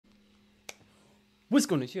What's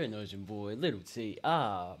going on? Your Nosian boy, Little T.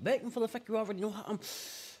 Back in full effect, you already know how I'm.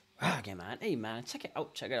 Okay, man. Hey, man. Check it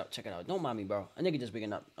out. Check it out. Check it out. Don't mind me, bro. A nigga just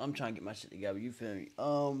waking up. I'm trying to get my shit together. You feel me?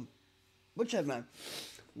 What's up, man?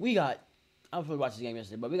 We got. I was supposed to watch this game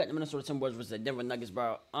yesterday, but we got the Minnesota Timberwolves versus the Denver Nuggets,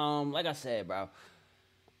 bro. Like I said, bro.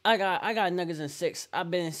 I got Nuggets in 6. I've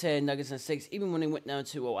been saying Nuggets in 6. Even when they went down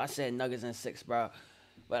 2-0, I said Nuggets in 6, bro.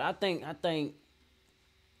 But I think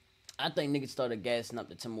niggas started gassing up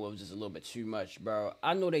the Timberwolves just a little bit too much, bro.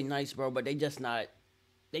 I know they nice, bro, but they just not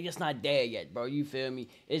there yet, bro. You feel me?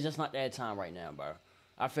 It's just not that time right now, bro.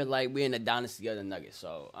 I feel like we're in the dynasty of the Nuggets.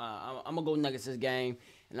 So I'm gonna go Nuggets this game,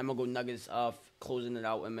 and I'm gonna go Nuggets closing it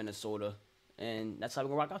out in Minnesota, and that's how we're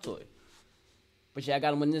gonna rock out to it. But yeah, I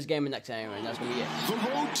got them win this game and next time, and that's gonna be it. The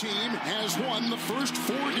road team has won the first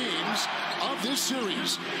 4 games of this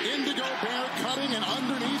series. Indigo Bear cutting, and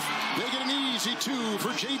underneath, they get an easy 2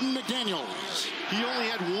 for Jaden McDaniels. He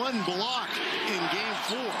only had 1 block in game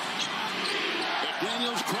 4.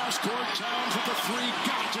 McDaniels cross-court, Towns with the 3,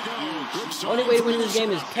 got to go. The only way to win this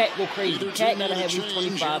game is Cat go crazy. Cat gotta have at least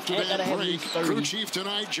 25. Cat gotta have at least 30. Crew chief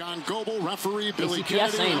tonight, John Goebel, referee Billy I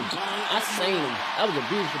seen him. That was a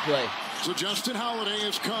beautiful play. So Justin Holiday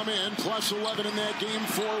has come in, plus 11 in that game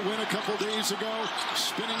 4 win a couple days ago,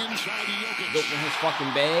 spinning inside Jokic. Look in his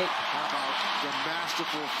fucking bag. How about the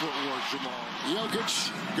masterful footwork, Jamal?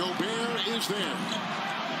 Jokic, Gobert is there.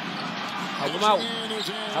 Help him out.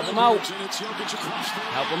 Help him out.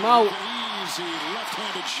 Help him out. Easy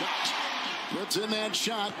left-handed shot. Puts in that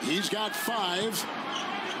shot. He's got 5.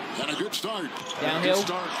 And a good start. Downhill. Good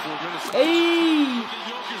start for Minnesota. Hey!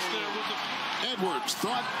 Edwards,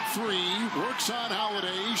 thought 3, works on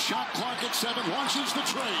Holiday, shot clock at 7, launches the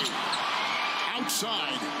trade.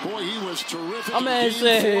 Outside, boy, he was terrific. My man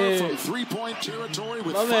said from 3-point territory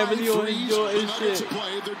with my 5 man really threes. The Nuggets have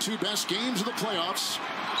played their 2 best games of the playoffs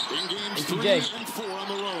in games 3 and 4 on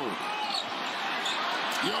the road.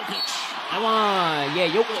 Jokic. Come on. Yeah,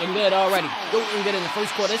 Jokic looking good already. Jokic looking good in the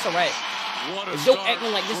first quarter. It's all right. If Jokic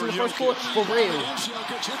acting like this in the first quarter, for real.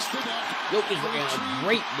 Jokic looking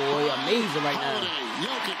great, boy. Amazing right now.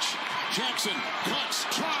 Jokic, Jackson, cuts,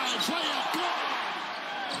 tries, layup, good.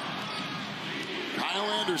 Kyle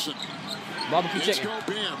Anderson. Barbecue chicken.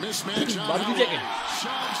 Mismatch on Barbecue chicken.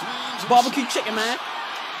 Barbecue chicken, man.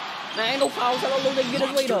 Man, ain't no fouls. I don't know they get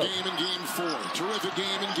his weight up. Game in game 4. Terrific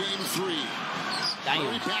game in game 3.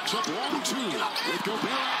 Damn. He backs up 1-2 with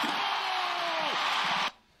Gobert.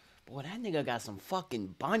 Boy, that nigga got some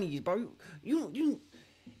fucking bunnies, bro.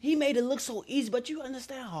 He made it look so easy, but you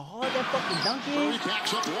understand how hard that fucking dunk is? He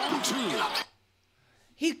backs up 1-2.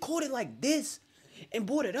 He caught it like this and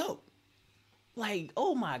brought it up. Like,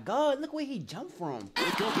 oh my God, look where he jumped from.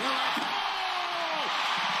 With Gobert.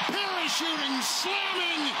 Parachuting,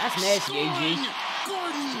 slamming. That's nasty, AG.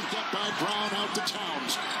 Gordon, got by Brown out to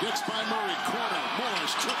Towns. Gets by Murray, corner,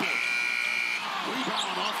 Morris, triple.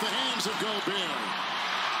 Rebound off the hands of Gobert.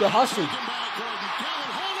 The hustle.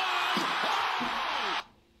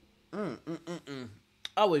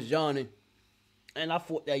 I was yawning, and I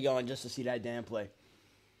fought that yawn just to see that damn play.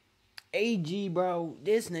 AG, bro,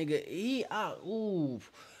 this nigga,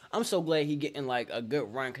 I'm so glad he getting like a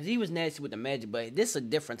good run, because he was nasty with the Magic, but this is a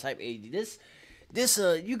different type of AG. This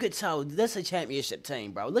you could tell this a championship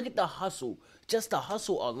team, bro. Look at the hustle, just the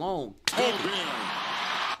hustle alone.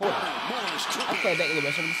 Hold on. I play back a little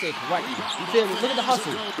bit so we can say it correctly. You feel me? Look at the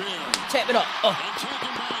hustle. Tap it up.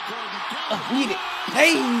 Need it.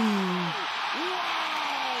 Hey!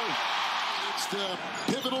 It's the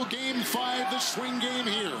pivotal game 5, the swing game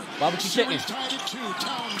here. Barbecue chicken. Tied at 2.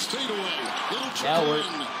 Towns fade away. That'll work.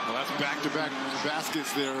 Well, that's back-to-back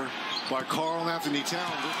baskets there by Karl Anthony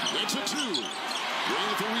Towns. It's a 2.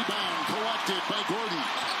 With the rebound collected by Gordon.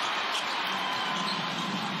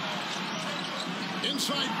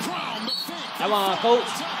 Inside Brown, the fake. Come on, coach.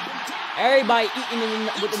 Everybody eating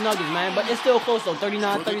with the Nuggets, man. But it's still close, though.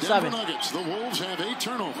 39-37. The Wolves have 8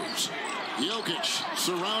 turnovers. Jokic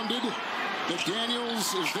surrounded.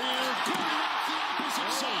 McDaniels is there.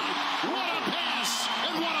 What a pass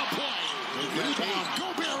and what a play. Rebound.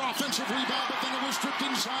 Gobert offensive rebound, but then it was stripped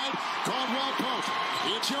inside. Caldwell Pope.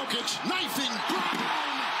 It's Jokic knifing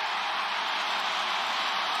Brown.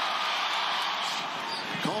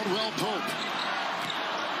 Caldwell Pope.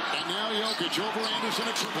 And now Jokic over Anderson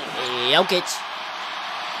a triple. Jokic.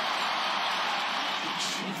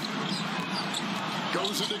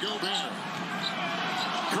 Goes into Gobert.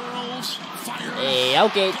 Curls. Fires.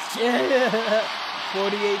 Jokic.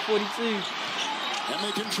 48-42. And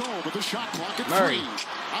they control with the shot clock at Murray. 3.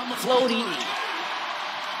 On the Floaty.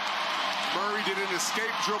 Murray did an escape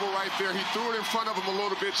dribble right there. He threw it in front of him a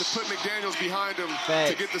little bit to put McDaniels behind him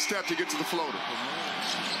to get the step to get to the floater.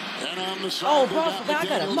 And on the side, Oh, bro, I forgot I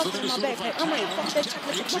got a muffin in my backpack. I'm ready. Fuck that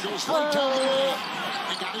chocolate. He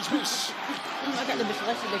got his miss. I got the bitch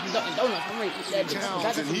less than Dunkin' Donuts. I'm ready to eat that bitch.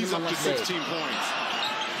 Towns, and he's up to 16 points.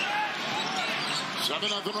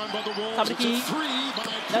 7-0 run by the Wolves. Top of the key.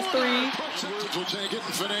 That's 3. Edwards will take it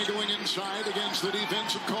and finagling inside against the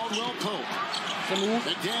defense of Caldwell Pope.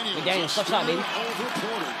 McDaniels, tough shot, baby.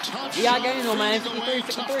 Yeah, I got it, man. 53,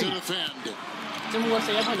 53. Timberwolves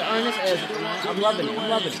say, I'm going to earn this as man. I'm loving it. I'm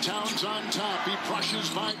loving it. Towns on top. He brushes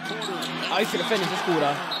by Porter. Oh, you should have finished this cool,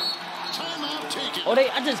 though. Oh,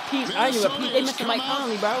 I just peeped. I ain't even peeped. They missed the Mike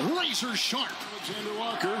Conley, bro. Razor sharp. Alexander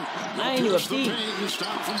Walker. I ain't even peeped.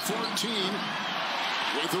 Stop from 14.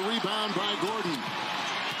 With a rebound by Gordon.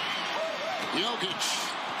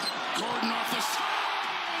 Jokic. Gordon off the side.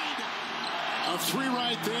 A 3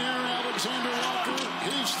 right there. Alexander Walker.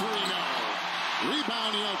 His 3 now.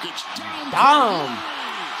 Rebound Jokic. Damn.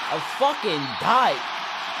 A fucking dike.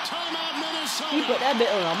 Timeout Minnesota. He put that bit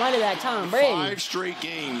on. I might have had Tom Brady. 5 straight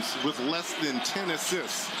games with less than 10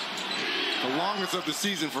 assists. The longest of the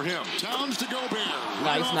season for him. Towns to Gobert.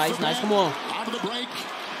 Nice. Come on. Out of the break.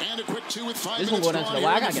 And a quick 2 with 5 this minutes. This one going down to the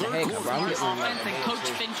wire. I gotta get a haircut, bro. I'm getting one. And Coach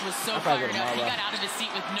Finch was so fired up. He got out of his seat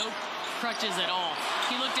with no crutches at all.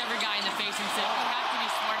 He looked every guy in the face and said, "We have to be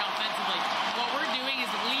smart offensively. What we're doing is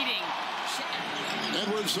leading."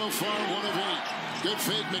 Edwards so far 1 of 8. Good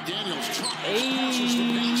fake. McDaniels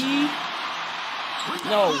Hey.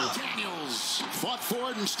 No. McDaniels fought for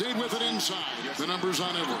it and stayed with it inside. The numbers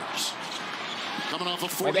on Edwards. Coming off a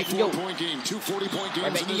 44-point game. 2 40-point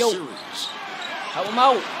games in this series. Help him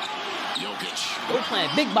out. Jokic. We're playing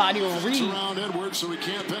big body on Reed. Around Edwards so he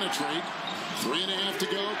can't penetrate. 3.5 to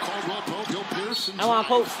go. Caldwell Pope. He'll pierce. I want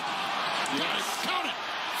Pope. Yes. Count it.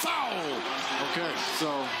 Foul. Okay,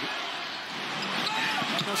 so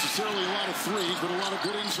not necessarily a lot of threes, but a lot of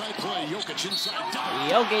good inside play. Jokic inside.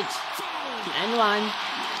 Jokic. And one.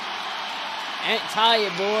 Ant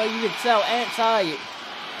tired, boy. You can tell Ant tired.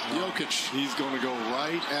 Jokic. He's going to go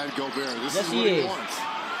right at Gobert. This yes, is what he wants.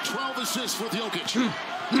 12 assists with Jokic.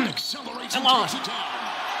 Accelerates and takes it down.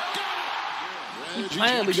 He's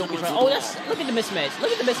playing with Jokic. Right? Oh, look at the mismatch.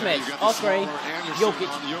 Look at the mismatch. Off screen. Jokic.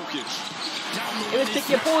 It was pick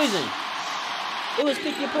your poison. It was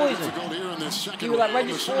pick your poison. He was like right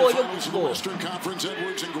before Jokic scored. Western Conference,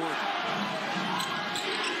 Edwards and Gordon.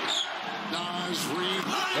 Nice read.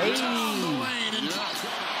 Hey.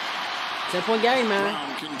 10-point game, man.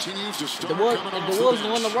 The Wolves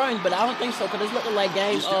won the run, but I don't think so, because it's looking like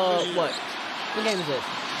game, what? What game is this?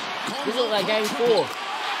 This looks like game 4.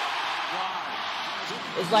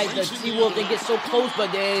 It's like the T-Wolves, they get so close,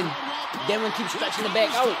 but then Denver keeps stretching the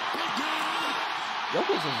back out.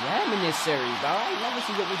 Jokic is jamming this series, bro. I never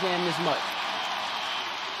see Jokic jam this much.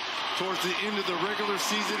 Towards the end of the regular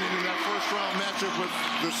season and in that first-round matchup with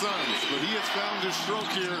the Suns. But he has found his stroke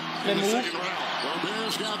here in the second round.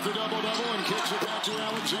 Gobert's got the double-double and kicks it back to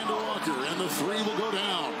Alexander Walker. And the 3 will go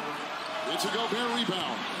down. It's a Gobert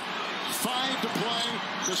rebound. 5 to play.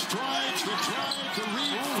 The strides, the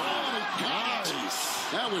read, nice.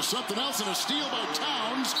 That was something else, and a steal by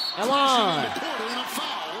Towns. Come on. Porter and a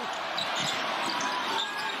foul.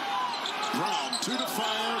 Brown 2 to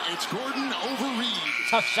fire. It's Gordon over Reed.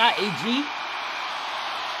 Tough shot, AG.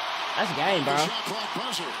 That's game, bro.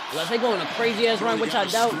 Unless they go on a crazy-ass run, which I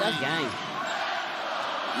doubt, that's game.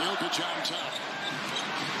 Jokic on top.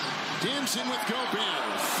 Dancing with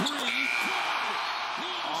Gobert. 3.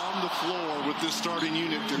 On the floor with this starting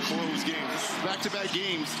unit to close games. Back-to-back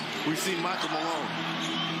games, we've seen Michael Malone.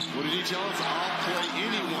 What did he tell us? I'll play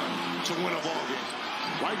anyone to win a ball game.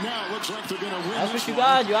 Right now, it looks like they're going to win. That's what you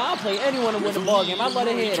gotta do. I'll play anyone to win the ball game. I love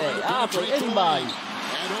to hear that. I'll play anybody.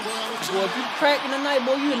 Boy, if you cracking tonight,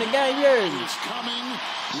 boy, you in the game, He's coming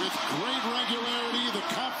with great regularity. The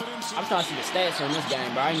confidence. I'm trying to see the stats on this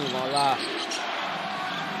game, bro. I ain't even gonna lie.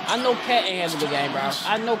 I know Cat ain't have a good game, bro.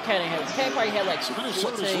 I know Cat ain't have. Cat probably had like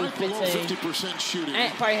 14, 15. 50% shooting.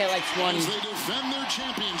 Ant probably had like 20. They defend their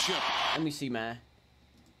championship. Let me see, man.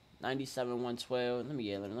 97, 112. Let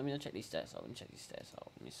me check these stats out. Let me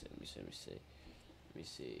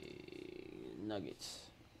see. Nuggets.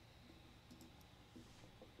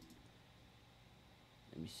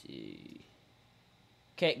 Let me see.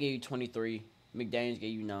 Cat gave you 23. McDaniels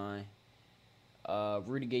gave you 9.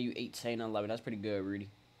 Rudy gave you 18 and 11. That's pretty good, Rudy.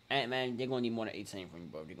 Ant, man, they're gonna need more than 18 from you,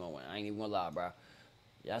 bro. They're gonna win. I ain't even gonna lie, bro.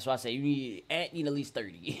 Yeah, that's why I say Ant need at least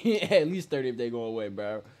 30. At least 30 if they go away,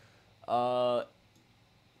 bro.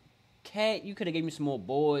 Cat, you could have gave me some more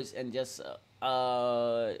boards and just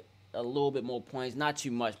a little bit more points. Not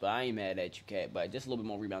too much, but I ain't mad at you, Cat. But just a little bit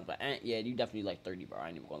more rebounds. But yeah, you definitely like 30, bro. I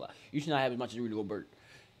ain't even gonna lie. You should not have as much as Rudy Gobert.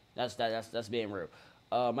 That's being real.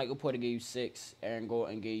 Michael Porter gave you 6. Aaron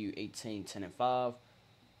Gordon gave you 18, 10, and 5.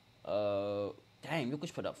 Damn,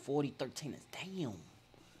 Jokic put up 40, 13, and damn.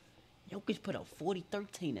 Jokic put up 40,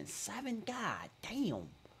 13, and 7. God damn.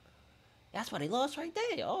 That's why they lost right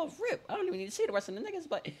there. Oh, rip. I don't even need to see the rest of the niggas.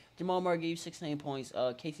 But Jamal Murray gave you 16 points.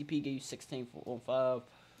 KCP gave you 16 on 5.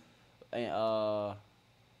 And,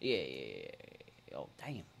 yeah. Oh,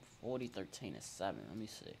 damn. 40, 13, and 7. Let me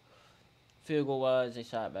see. Field goal wise, they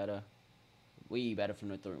shot better. Way better from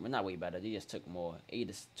the 3. Well, not way better. They just took more.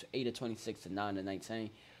 8 to 26 to 9 to 19.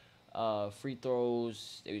 Free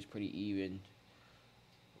throws, it was pretty even.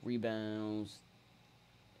 Rebounds.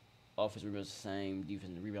 Offensive rebounds the same.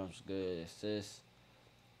 Defensive rebounds was good. Assists.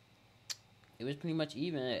 It was pretty much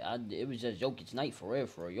even. It was just Jokic night for real.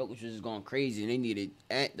 Jokic was just going crazy, and they needed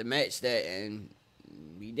to match that, and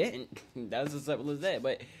we didn't. That's as simple as that.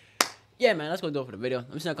 But yeah, man, that's gonna do it for the video.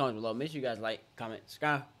 Let me see in the comments below. Make sure you guys like, comment,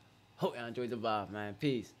 subscribe. Hope y'all enjoyed the vibe, man.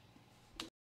 Peace.